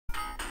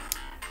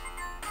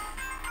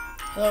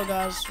Hello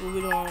guys, we'll be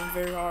doing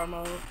very hard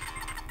mode.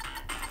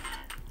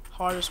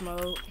 Hardest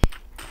mode.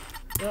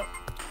 Yep.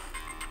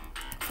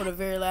 For the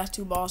very last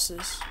two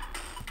bosses.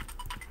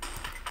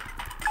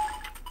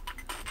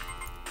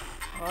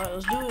 Alright,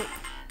 let's do it.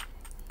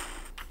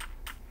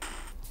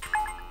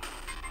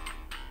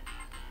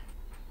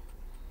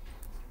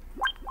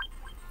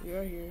 We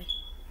are here.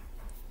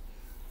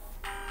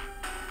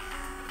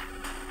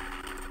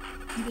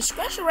 You've been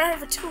scratching around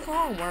here for too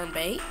long, worm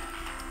bait.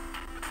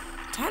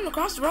 Time to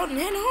cross the road and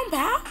head home,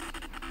 pal.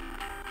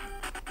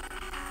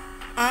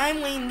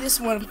 I'm laying this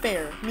one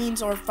fair.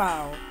 Means or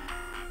foul.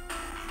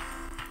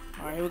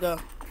 Alright, here we go.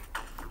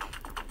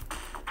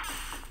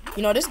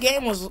 You know, this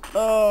game was,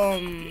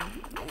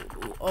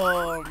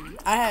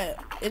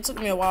 it took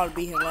me a while to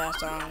beat him last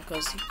time,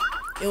 because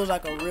it was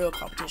like a real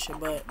competition,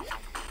 but,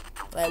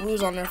 like, we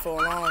was on there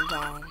for a long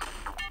time.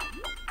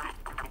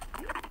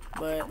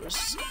 But,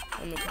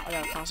 I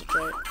gotta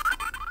concentrate,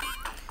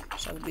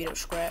 so I can beat up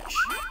Scratch.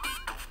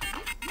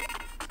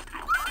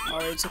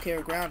 Already took care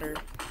of Grounder.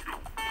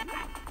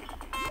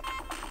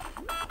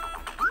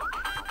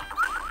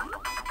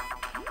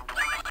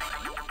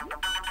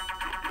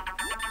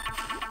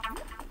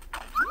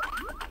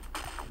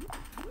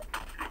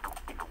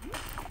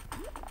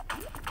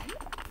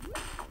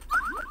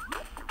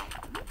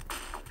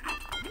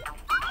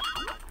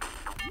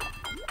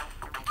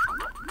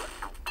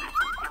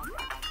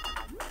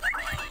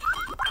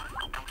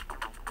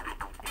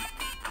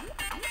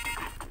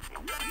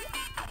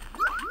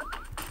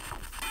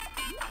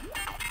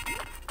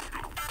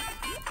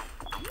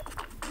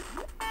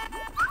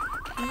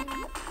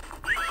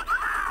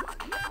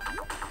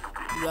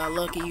 You got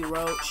lucky, you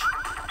roach.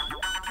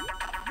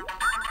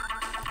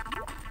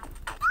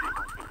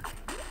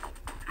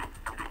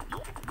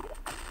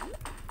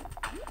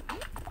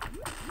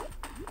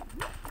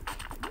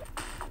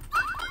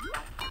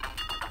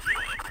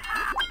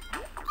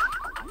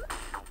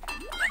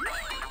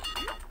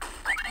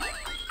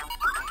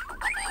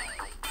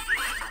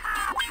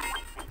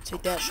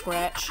 Take that,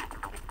 Scratch.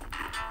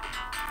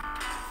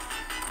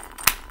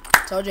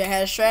 Told you I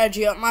had a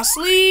strategy up my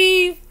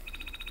sleeve.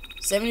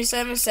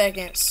 77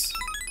 seconds.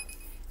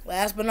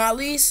 Last but not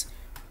least,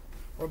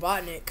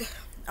 Robotnik.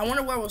 I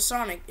wonder where was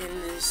Sonic in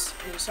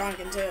Sonic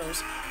and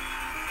Tails.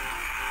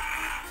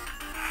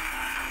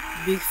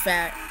 Big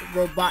fat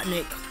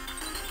Robotnik.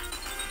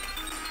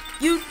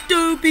 You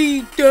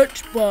dopey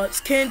Dutch bots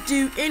can't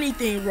do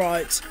anything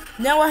right.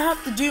 Now I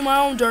have to do my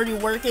own dirty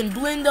work and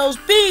blend those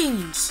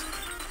beans.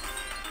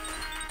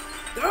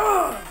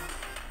 Ugh.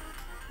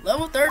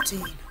 Level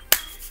 13.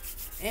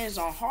 And it's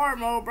on hard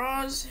mode,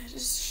 bros.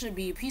 This should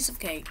be a piece of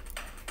cake.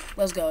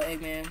 Let's go,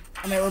 Eggman.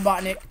 I'm at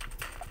Robotnik.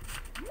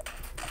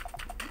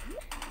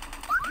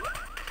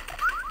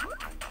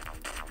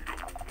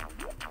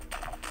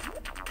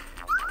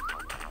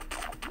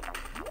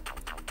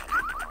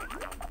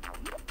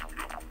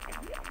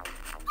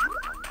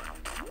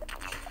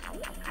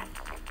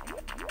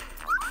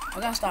 I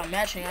gotta stop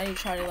matching. I need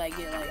to try to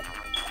get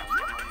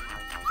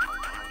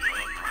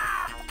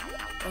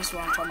that's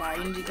what I'm talking about.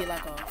 You need to get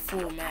like a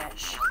full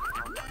match.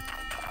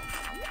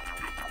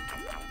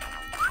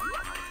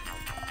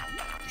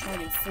 Trying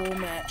to get a full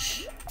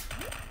match.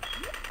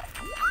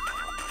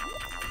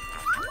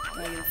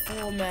 Gotta get a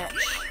full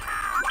match.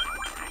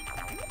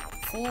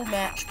 Full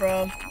match,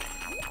 bro.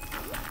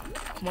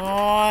 Come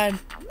on.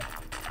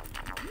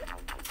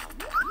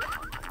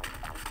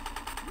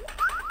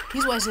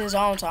 He's wasting his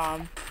own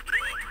time.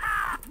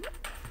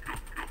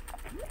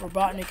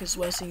 Robotnik is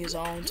wasting his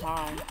own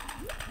time.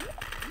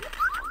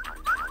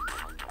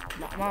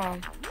 Not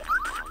mine.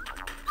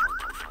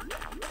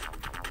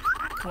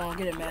 Come on,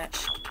 get a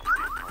match.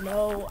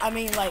 No, I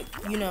mean, like,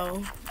 you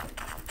know.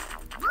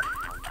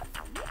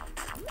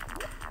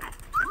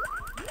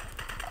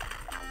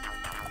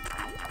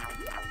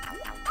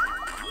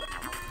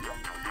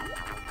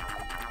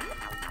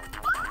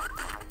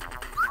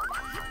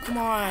 Come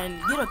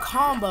on, get a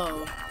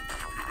combo.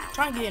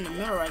 Try and get in the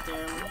middle right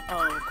there.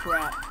 Oh,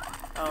 crap.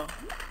 Oh.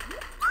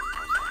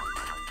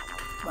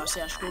 About to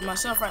say I screwed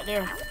myself right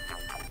there.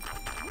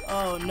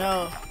 Oh,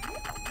 no.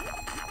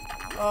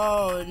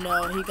 Oh,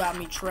 no, he got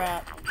me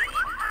trapped.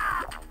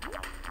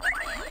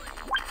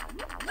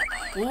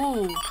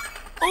 Ooh.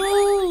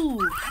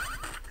 Ooh.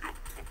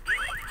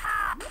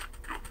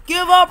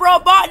 Give up,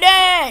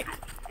 Robotnik!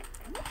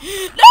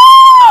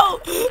 No!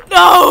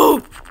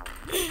 No!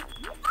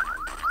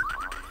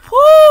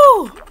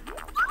 Woo!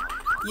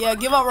 Yeah,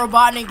 give up,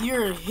 Robotnik.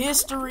 You're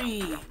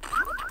history.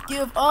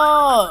 Give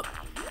up.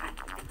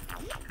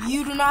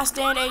 You do not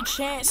stand a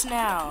chance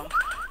now.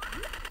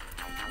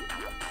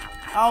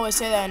 I always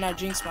say that and I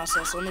jinx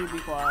myself, so let me be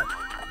quiet.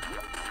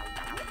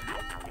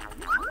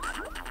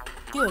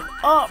 Give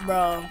up,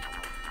 bro.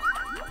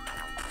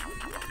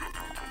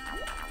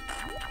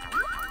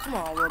 Come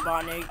on,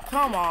 Robotnik.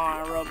 Come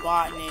on,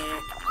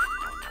 Robotnik.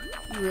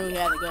 You really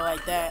had to go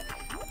like that.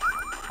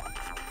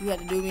 You had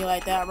to do me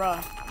like that, bro.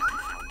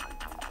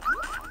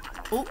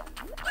 Oop.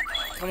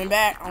 Coming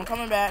back. I'm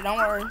coming back. Don't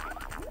worry.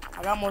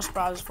 I got more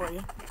surprises for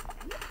you.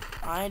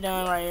 I ain't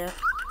done right here.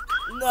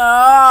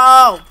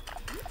 No!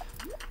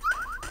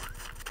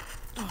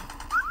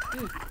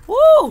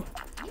 Woo!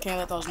 Can't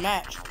let those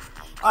match.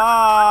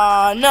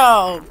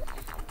 No!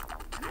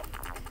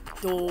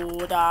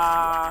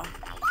 Duda.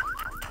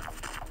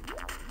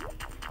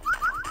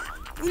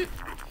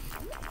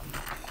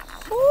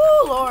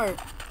 Ooh, Lord.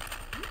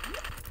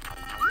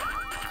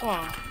 Come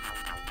on.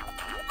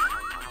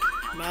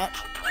 Match.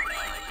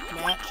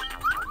 Match.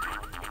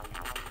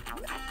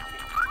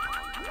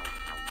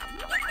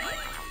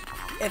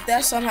 If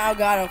that somehow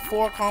got a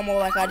 4 combo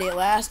like I did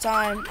last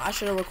time, I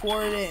should have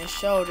recorded it and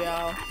showed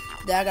y'all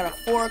that I got a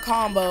 4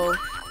 combo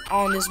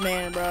on this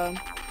man, bro.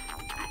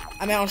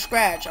 I mean on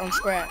Scratch. On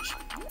Scratch.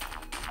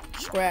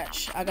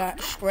 Scratch. I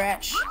got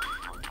Scratch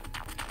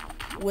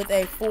with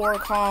a 4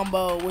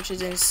 combo, which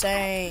is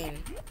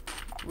insane.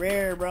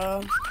 Rare,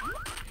 bro.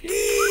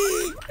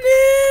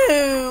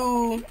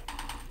 No.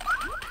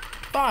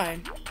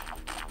 Fine.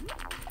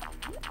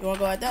 You wanna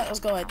go like that? Let's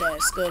go like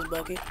that. Scuds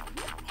bucket.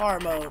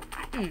 Hard mode.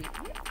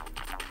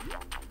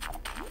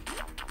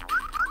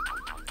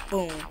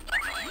 Boom.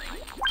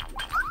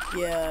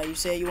 Yeah, you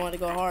said you wanted to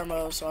go hard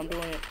mode, so I'm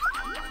doing it.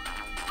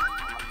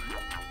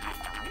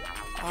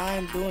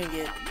 I'm doing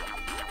it.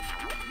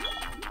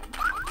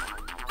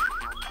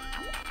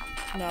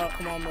 No,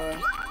 come on, bro.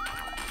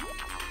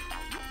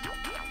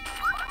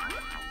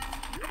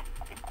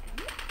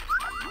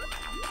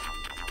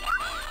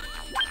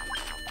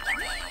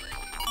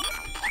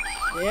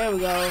 There we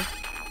go.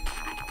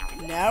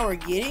 Now we're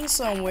getting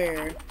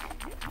somewhere.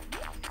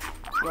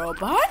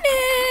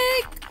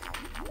 Robotnik!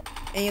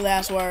 Any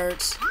last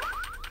words?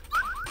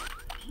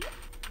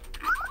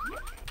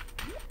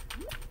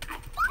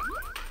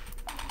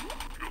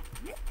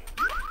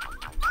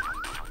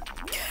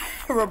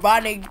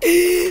 Robotnik,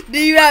 do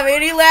you have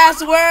any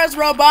last words,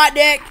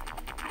 Robotnik?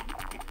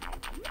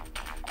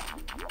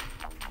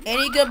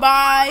 Any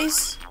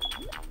goodbyes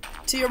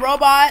to your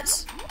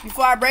robots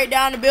before I break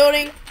down the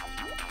building?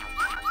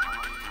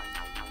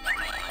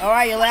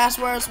 Alright, your last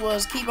words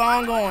was keep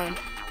on going.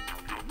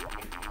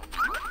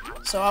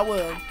 So I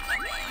will.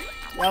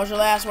 That was your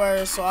last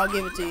words, so I'll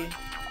give it to you.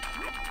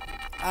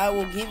 I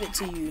will give it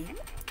to you.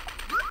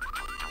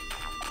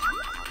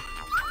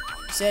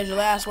 You said your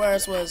last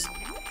words was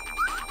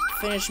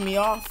finish me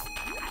off.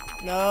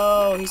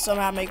 No, he's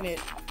somehow making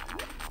it.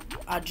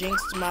 I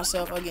jinxed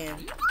myself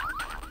again.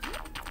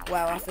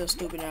 Wow, I feel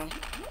stupid now.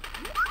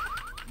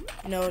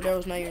 You know, there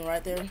was not even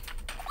right there.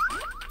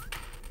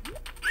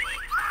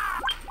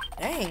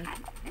 Dang.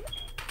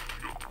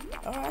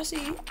 Alright, I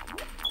see you.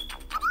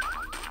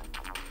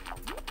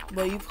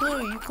 But you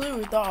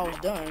clearly thought I was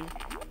done.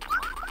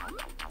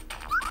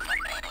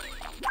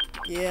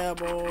 Yeah,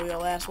 bro, your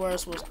last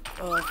words was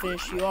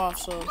finish you off,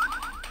 so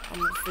I'm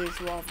gonna finish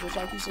you off just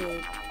like you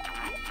said.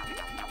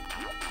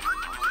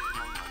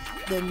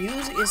 The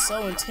music is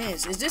so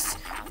intense. Is this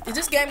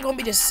game gonna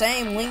be the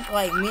same length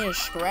like me and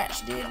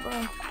Scratch did,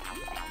 bro?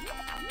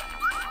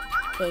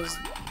 Cause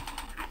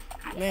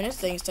man, this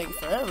thing's taking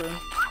forever.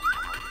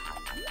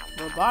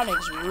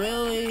 Robotnik's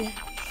really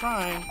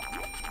trying.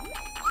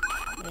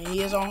 And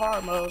he is on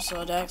hard mode,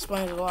 so that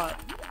explains a lot.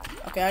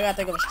 Okay, I gotta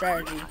think of a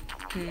strategy.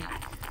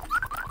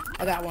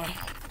 I got one.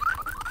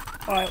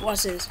 Alright,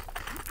 watch this.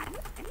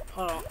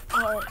 Hold on.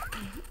 Alright.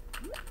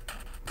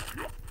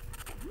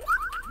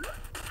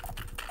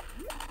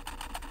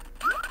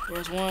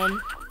 There's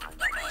 1,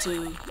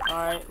 2.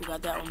 Alright, we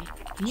got that one.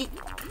 Yeet.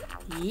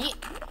 Yeet.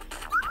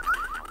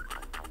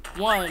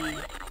 1,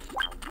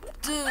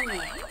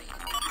 2.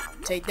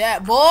 Take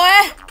that,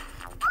 boy!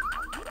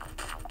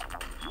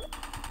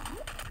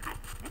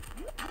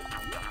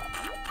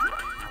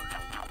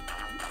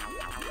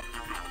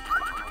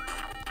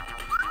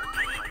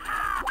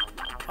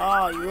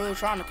 Oh, you're really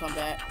trying to come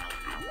back.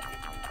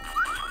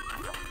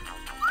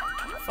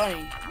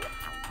 Funny.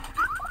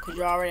 Because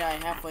you're already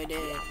like halfway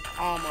dead.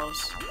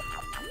 Almost.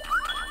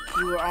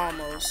 You were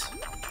almost.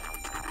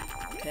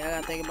 Okay, I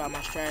gotta think about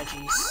my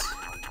strategies.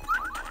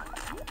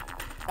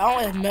 I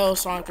don't know if Metal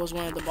Sonic was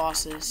one of the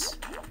bosses.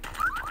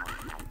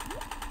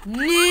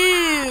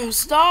 No!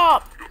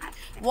 Stop!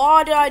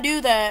 Why did I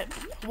do that?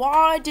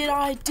 Why did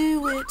I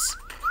do it?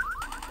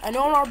 I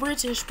know I'm not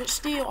British, but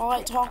still, I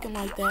like talking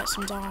like that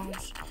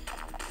sometimes.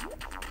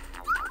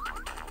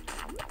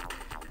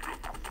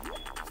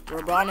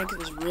 Robotnik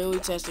is really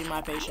testing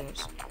my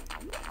patience.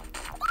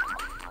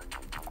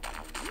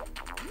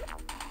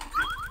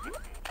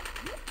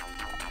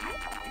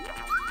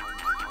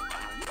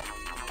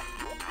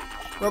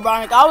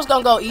 Robotnik, I was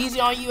gonna go easy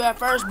on you at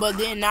first, but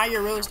then now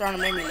you're really starting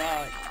to make me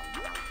mad.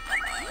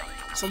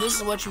 So this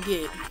is what you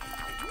get.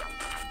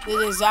 This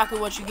is exactly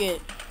what you get.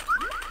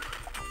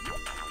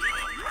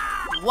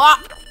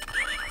 What?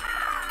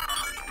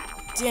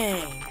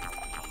 Dang.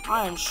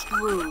 I am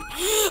screwed.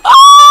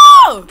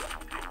 Oh!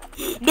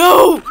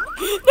 No!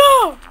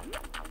 No!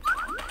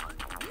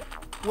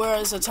 Where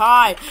is a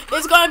tie?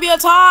 It's gonna be a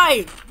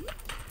tie!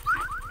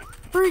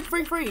 Free,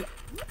 free, free.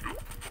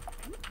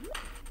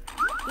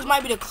 This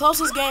might be the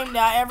closest game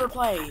that I ever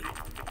played.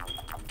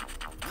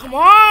 Come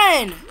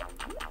on!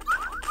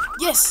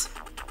 Yes!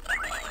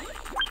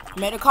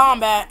 Made a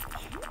combat.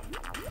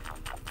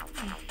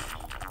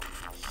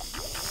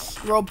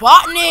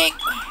 Robotnik.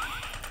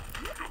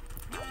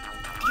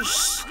 You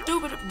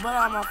stupid butt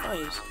out of my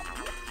face.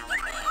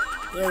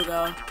 There we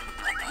go.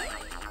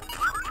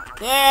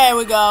 There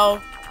we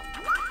go.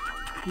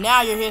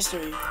 Now your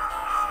history.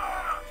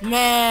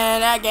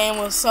 Man, that game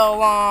was so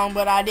long,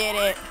 but I did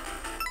it.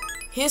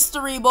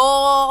 History,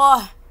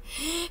 boy.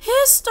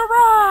 History.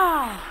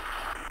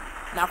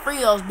 Now free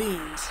those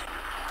beans.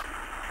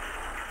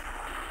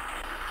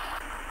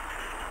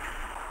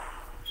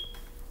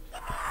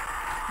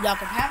 Y'all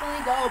can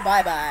happily go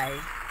bye-bye.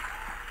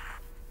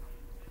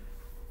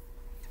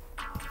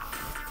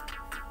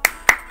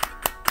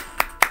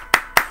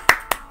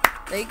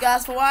 Thank you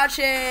guys for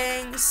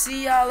watching.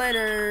 See y'all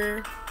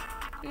later.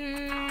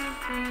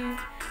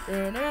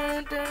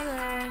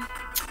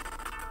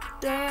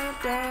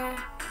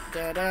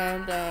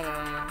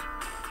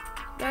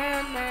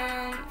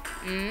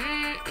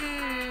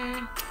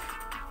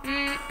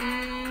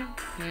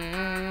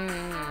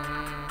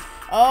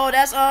 Oh,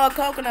 that's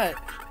coconut.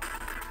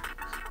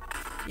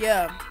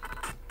 Yeah.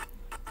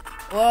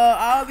 Well,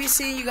 I'll be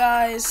seeing you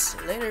guys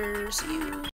later. See you.